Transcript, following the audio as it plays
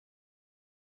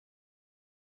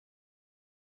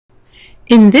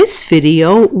In this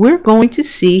video, we're going to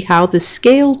see how the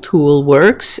scale tool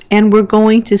works, and we're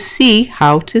going to see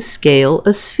how to scale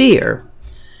a sphere.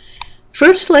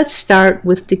 First, let's start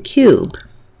with the cube.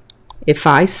 If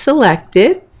I select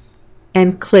it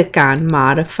and click on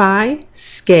Modify,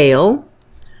 Scale,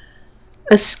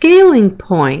 a scaling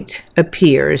point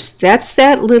appears. That's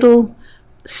that little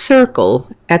circle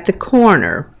at the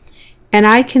corner. And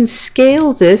I can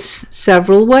scale this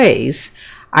several ways.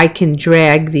 I can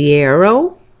drag the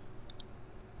arrow,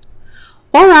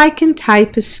 or I can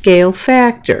type a scale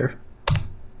factor,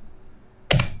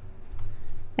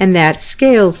 and that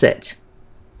scales it.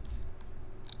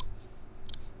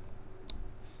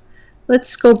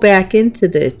 Let's go back into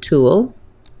the tool.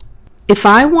 If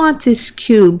I want this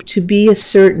cube to be a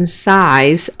certain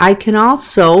size, I can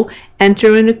also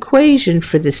enter an equation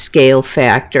for the scale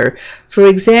factor. For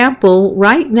example,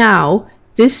 right now,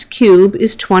 this cube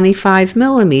is 25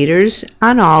 millimeters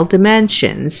on all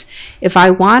dimensions. If I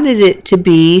wanted it to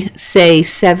be, say,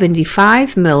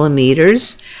 75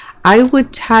 millimeters, I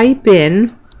would type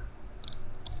in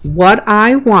what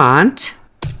I want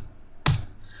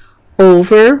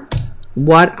over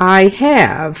what I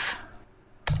have.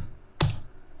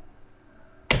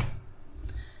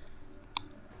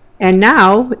 And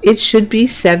now it should be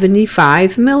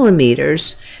 75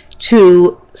 millimeters.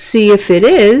 To see if it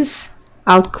is,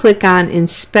 I'll click on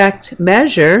Inspect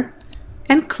Measure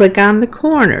and click on the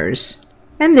corners.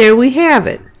 And there we have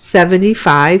it,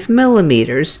 75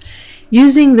 millimeters.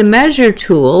 Using the Measure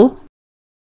tool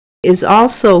is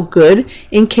also good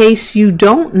in case you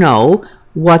don't know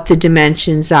what the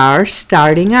dimensions are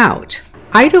starting out.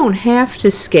 I don't have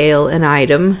to scale an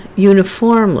item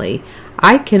uniformly.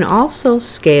 I can also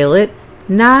scale it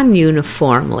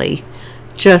non-uniformly.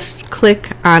 Just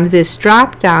click on this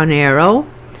drop-down arrow,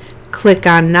 click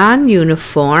on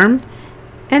non-uniform,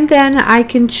 and then I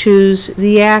can choose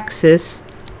the axis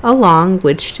along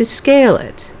which to scale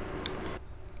it.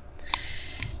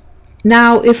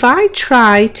 Now, if I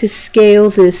try to scale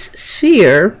this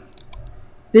sphere,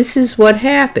 this is what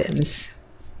happens.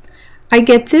 I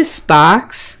get this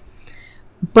box,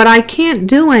 but I can't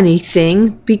do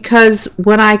anything because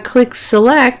when I click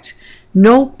Select,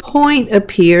 no point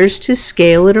appears to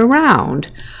scale it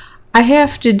around. I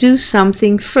have to do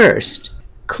something first.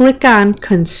 Click on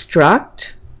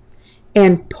Construct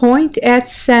and point at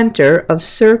center of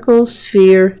circle,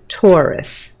 sphere,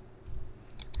 torus,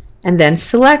 and then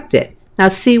select it. Now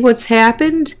see what's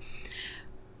happened?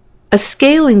 A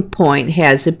scaling point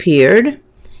has appeared,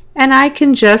 and I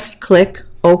can just click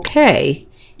OK,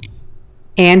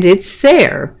 and it's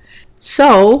there.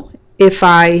 So if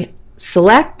I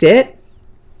select it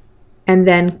and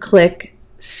then click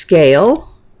Scale,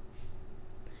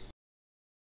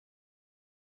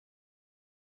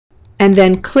 and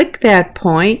then click that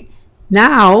point,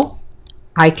 now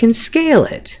I can scale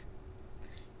it.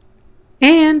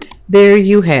 And there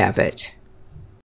you have it.